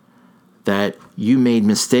that you made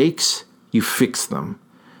mistakes, you fix them.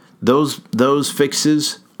 Those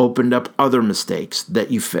fixes opened up other mistakes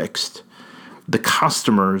that you fixed. The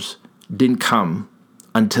customers didn't come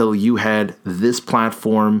until you had this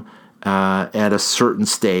platform at a certain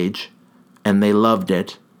stage, and they loved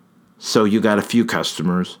it. So you got a few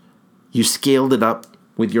customers. You scaled it up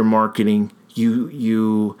with your marketing.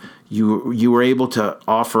 You were able to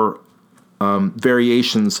offer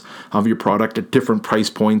variations of your product at different price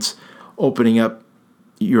points, opening up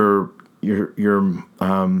your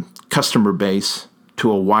customer base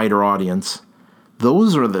to a wider audience.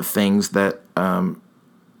 Those are the things that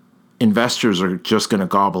investors are just going to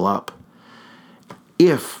gobble up.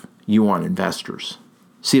 If you want investors,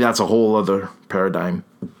 see, that's a whole other paradigm.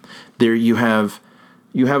 There you have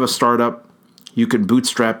a startup. You can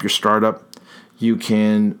bootstrap your startup. You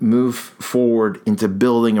can move forward into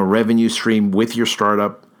building a revenue stream with your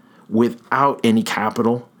startup without any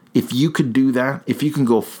capital. If you could do that, if you can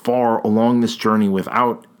go far along this journey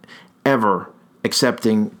without ever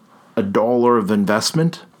accepting $1 of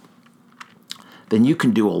investment, then you can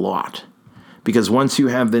do a lot. Because once you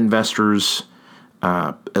have the investors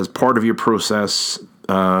as part of your process,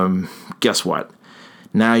 guess what?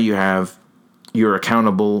 Now you're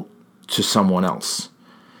accountable to someone else.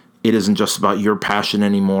 It isn't just about your passion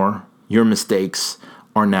anymore. Your mistakes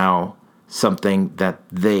are now something that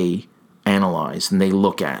they analyze and they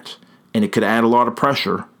look at. And it could add a lot of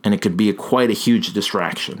pressure, and it could be quite a huge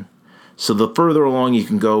distraction. So the further along you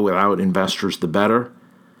can go without investors, the better.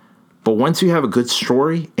 But once you have a good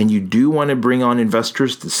story and you do want to bring on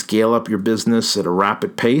investors to scale up your business at a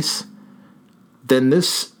rapid pace, then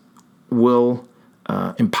this will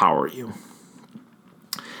empower you.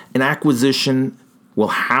 An acquisition will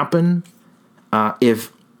happen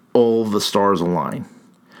if all the stars align.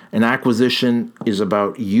 An acquisition is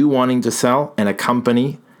about you wanting to sell and a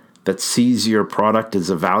company that sees your product as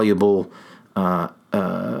a valuable, as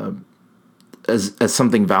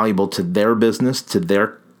something valuable to their business, to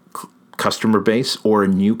their customer base, or a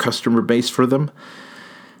new customer base for them.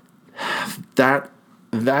 That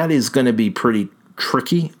is going to be pretty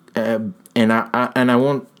tricky, and I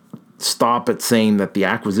won't stop at saying that the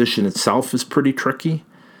acquisition itself is pretty tricky.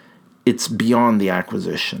 It's beyond the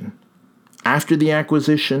acquisition. After the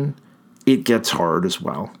acquisition, it gets hard as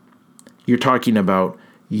well. You're talking about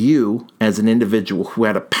you as an individual who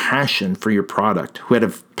had a passion for your product, who had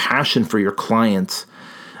a passion for your clients,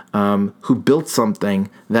 who built something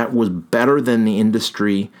that was better than the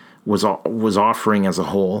industry was offering as a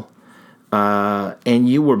whole, and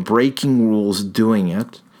you were breaking rules doing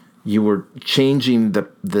it. You were changing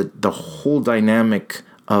the whole dynamic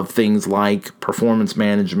of things like performance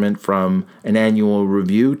management from an annual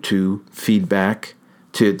review to feedback,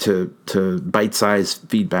 to bite-sized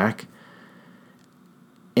feedback.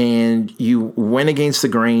 And you went against the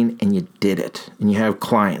grain and you did it. And you have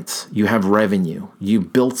clients, you have revenue, you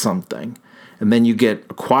built something, and then you get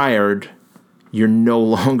acquired. You're no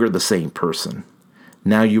longer the same person.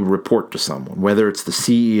 Now you report to someone, whether it's the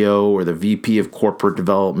CEO or the VP of corporate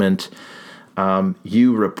development.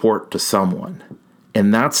 You report to someone,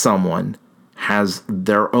 and that someone has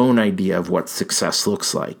their own idea of what success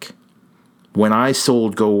looks like. When I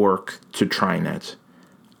sold Go Work to TriNet,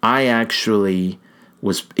 I actually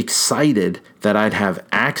was excited that I'd have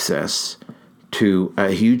access to a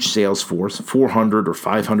huge sales force, 400 or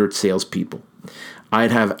 500 salespeople.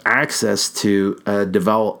 I'd have access to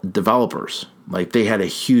developers. Like, they had a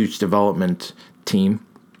huge development team.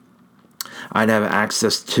 I'd have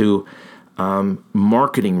access to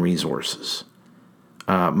marketing resources.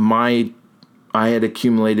 I had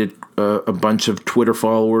accumulated a bunch of Twitter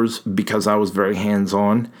followers because I was very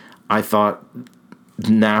hands-on. I thought,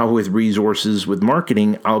 now with resources with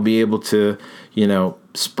marketing, I'll be able to,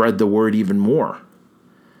 spread the word even more.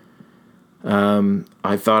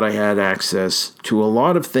 I thought I had access to a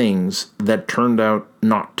lot of things that turned out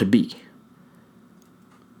not to be.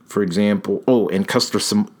 For example, and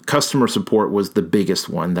customer support was the biggest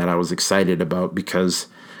one that I was excited about, because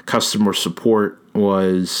customer support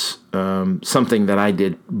was something that I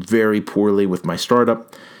did very poorly with my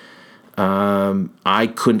startup.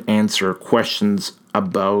 I couldn't answer questions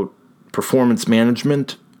about performance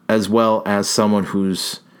management as well as someone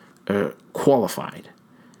who's qualified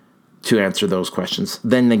to answer those questions.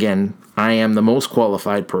 Then again, I am the most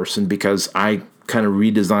qualified person because I kind of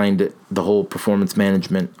redesigned the whole performance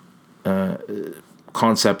management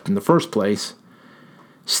concept in the first place.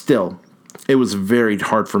 Still, it was very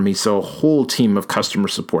hard for me. So a whole team of customer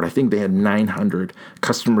support, I think they had 900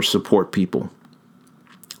 customer support people.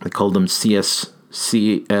 They called them CSRs,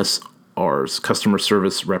 customer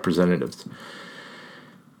service representatives.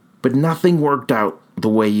 But nothing worked out the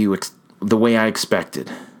way I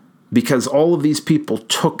expected, because all of these people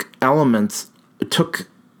took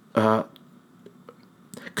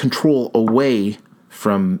control away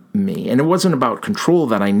from me. And it wasn't about control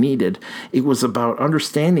that I needed. It was about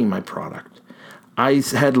understanding my product. I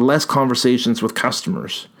had less conversations with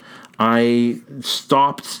customers. I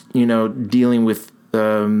stopped, dealing with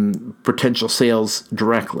potential sales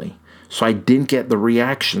directly. So I didn't get the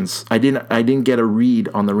reactions. I didn't get a read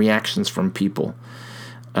on the reactions from people.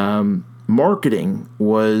 Marketing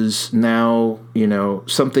was now,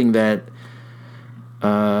 something that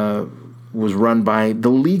was run by the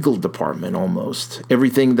legal department almost.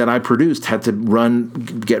 Everything that I produced had to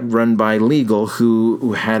get run by legal,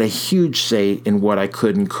 who had a huge say in what I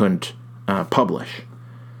could and couldn't publish.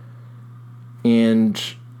 And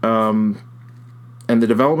the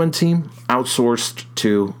development team outsourced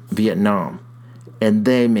to Vietnam, and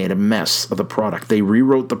they made a mess of the product. They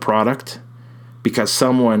rewrote the product because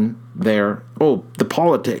someone there, the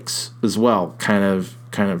politics as well kind of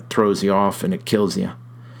throws you off and it kills you.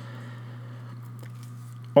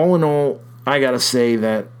 All in all, I gotta say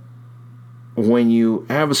that when you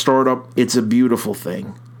have a startup, it's a beautiful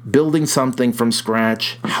thing. Building something from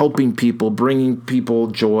scratch, helping people, bringing people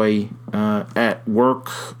joy at work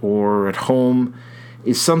or at home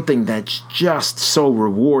is something that's just so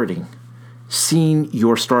rewarding. Seeing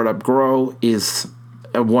your startup grow is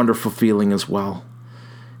a wonderful feeling as well.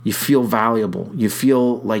 You feel valuable. You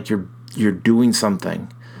feel like you're doing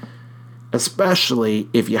something. Especially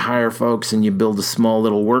if you hire folks and you build a small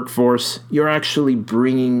little workforce, you're actually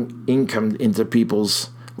bringing income into people's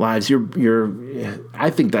lives. I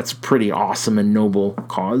think that's a pretty awesome and noble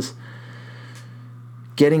cause.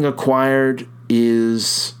 Getting acquired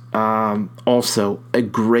is also a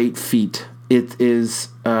great feat. It is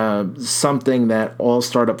something that all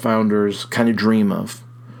startup founders kind of dream of.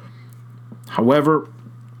 However,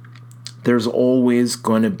 there's always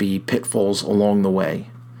going to be pitfalls along the way.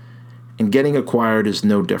 And getting acquired is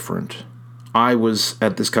no different. I was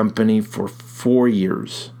at this company for 4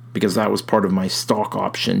 years because that was part of my stock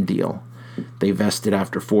option deal. They vested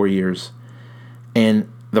after 4 years.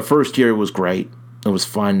 And the first year was great. It was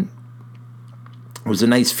fun. It was a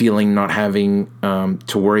nice feeling not having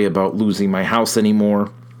to worry about losing my house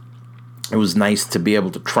anymore. It was nice to be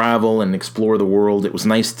able to travel and explore the world. It was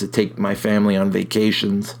nice to take my family on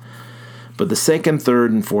vacations. But the second,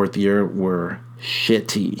 third, and fourth year were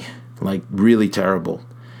shitty, like really terrible.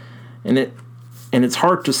 And it's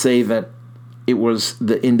hard to say that it was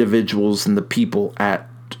the individuals and the people at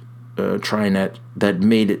TriNet that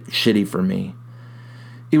made it shitty for me.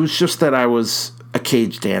 It was just that I was a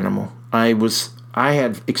caged animal. I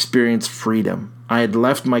had experienced freedom. I had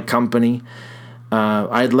left my company.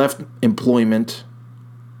 I had left employment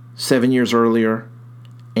 7 years earlier,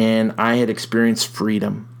 and I had experienced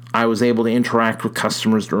freedom. I was able to interact with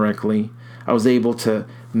customers directly. I was able to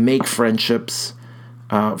make friendships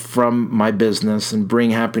from my business and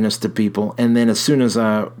bring happiness to people. And then as soon as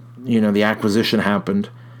the acquisition happened,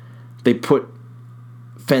 they put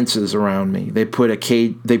fences around me. They put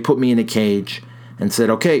me in a cage and said,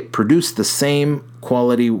 "Okay, produce the same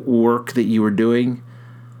quality work that you were doing,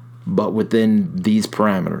 but within these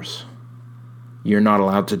parameters. You're not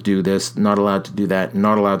allowed to do this, not allowed to do that,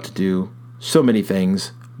 not allowed to do so many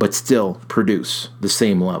things, but still produce the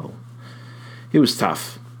same level." It was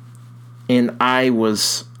tough. And I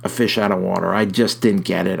was a fish out of water. I just didn't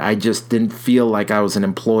get it. I just didn't feel like I was an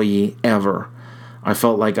employee ever. I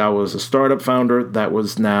felt like I was a startup founder that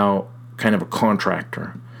was now kind of a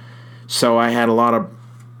contractor. So I had a lot of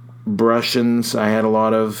brush-ins.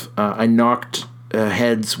 I knocked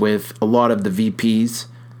heads with a lot of the VPs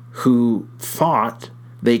who thought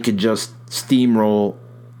they could just steamroll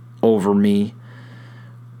over me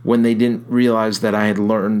when they didn't realize that I had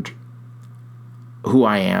learned who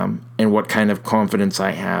I am and what kind of confidence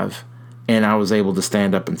I have, and I was able to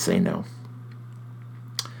stand up and say no.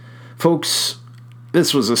 Folks,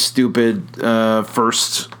 this was a stupid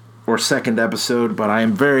first or second episode, but I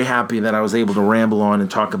am very happy that I was able to ramble on and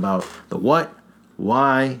talk about the what,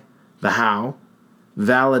 why, the how,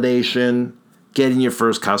 validation, getting your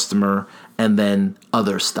first customer, and then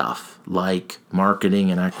other stuff like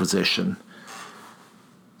marketing and acquisition.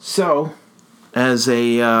 So, as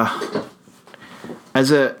a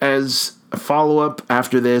follow-up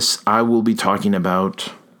after this, I will be talking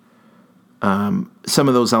about some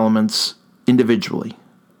of those elements individually,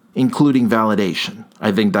 including validation.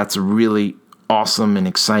 I think that's a really awesome and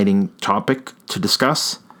exciting topic to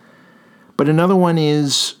discuss. But another one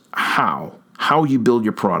is how you build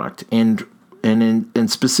your product. And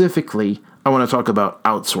specifically, I want to talk about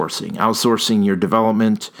outsourcing your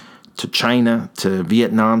development to China, to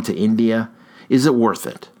Vietnam, to India. Is it worth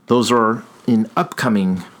it? Those are in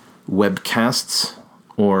upcoming webcasts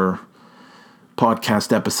or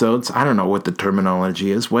podcast episodes. I don't know what the terminology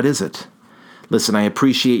is. What is it? Listen, I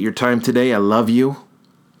appreciate your time today. I love you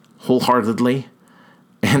wholeheartedly.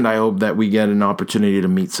 And I hope that we get an opportunity to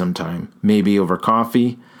meet sometime. Maybe over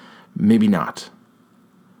coffee, maybe not.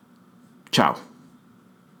 Ciao.